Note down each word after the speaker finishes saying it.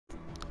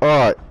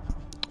Alright,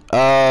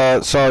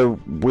 so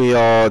we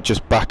are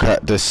just back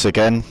at this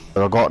again.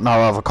 I've got no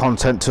other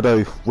content to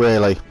do,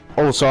 really.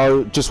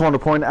 Also, just want to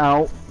point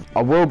out,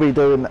 I will be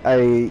doing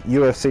a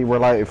UFC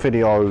related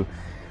video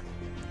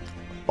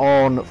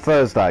on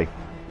Thursday.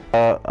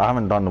 I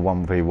haven't done the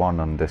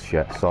 1v1 on this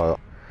yet, so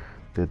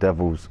the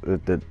Devil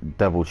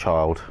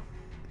Child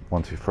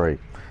 123.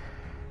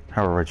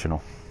 How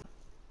original.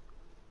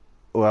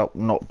 Well,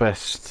 not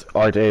best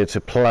idea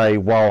to play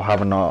while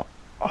having a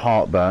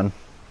heartburn,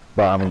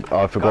 but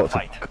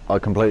I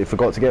completely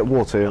forgot to get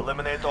water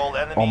Eliminate all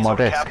enemies on my or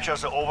desk. capture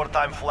the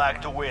overtime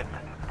flag to win.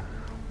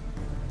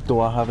 Do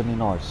I have any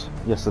knives?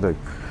 Yes, I do.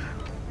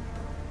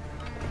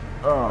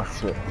 Oh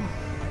shit.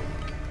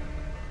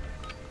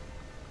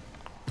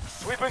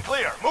 Sweep and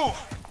clear. Move.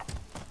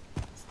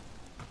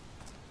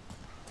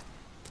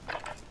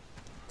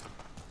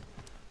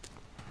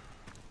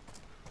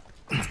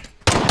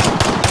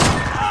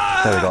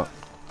 There we go.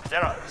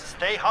 Sarah,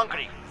 stay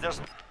hungry. There's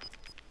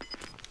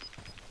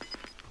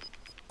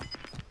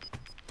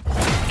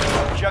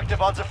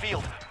objective on the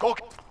field. Go.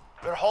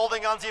 We're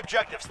holding on the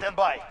objective. Stand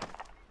by.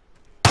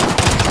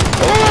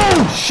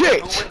 Oh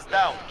shit! Who wins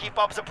down? Keep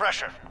up the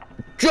pressure.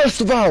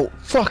 Just about.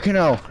 Fucking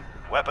hell.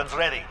 Weapons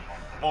ready.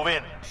 Move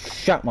in.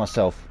 Shat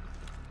myself.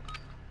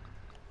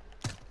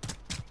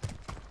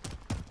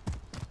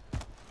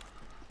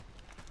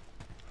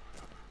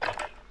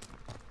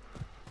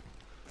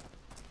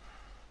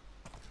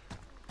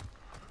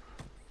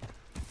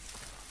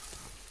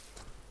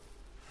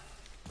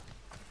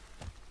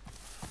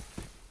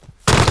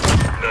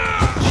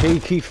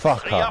 Cheeky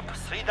fucker. 3 up,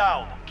 3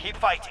 down. Keep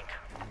fighting.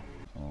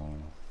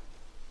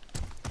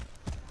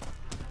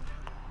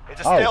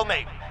 It's a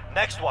stalemate.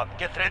 Next one.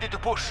 Get ready to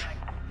push.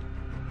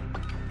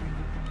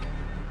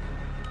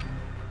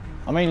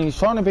 I mean, he's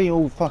trying to be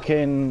all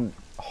fucking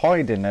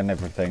hiding and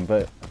everything,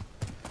 but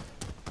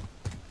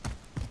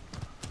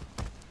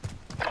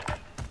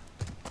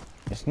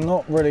it's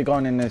not really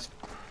going in this.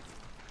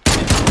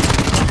 They're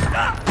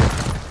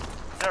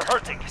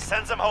hurting.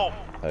 Send them home.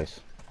 Place.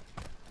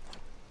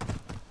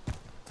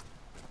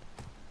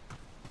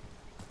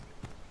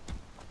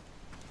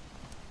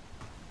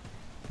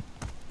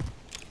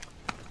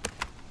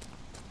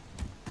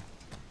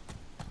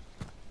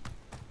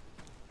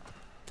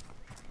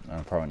 No,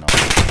 probably not.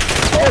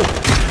 Oh,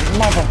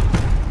 mother!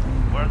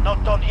 We're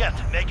not done yet.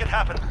 Make it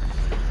happen.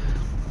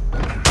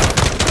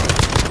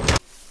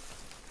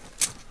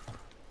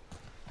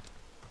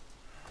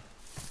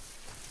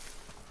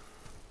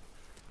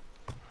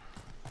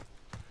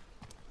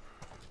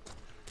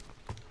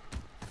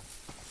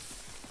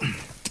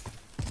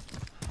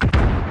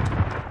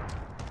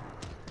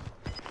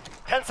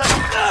 Ten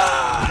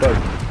seconds. Go.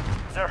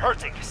 They're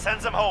hurting.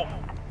 Send them home.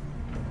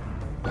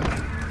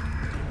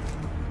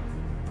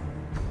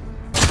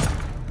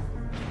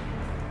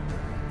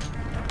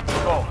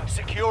 Go.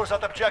 Secure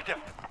that objective.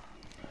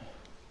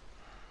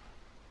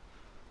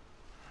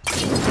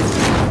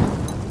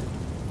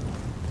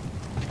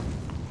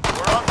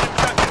 We're on the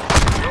objective.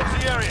 Close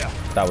the area.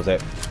 That was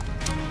it.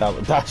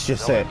 That's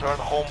just They'll it. return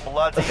home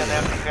bloody and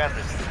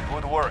empty-handed.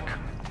 Good work.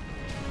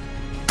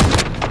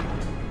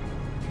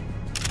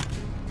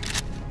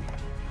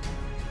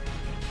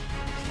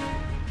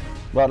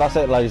 Right, that's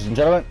it, ladies and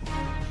gentlemen.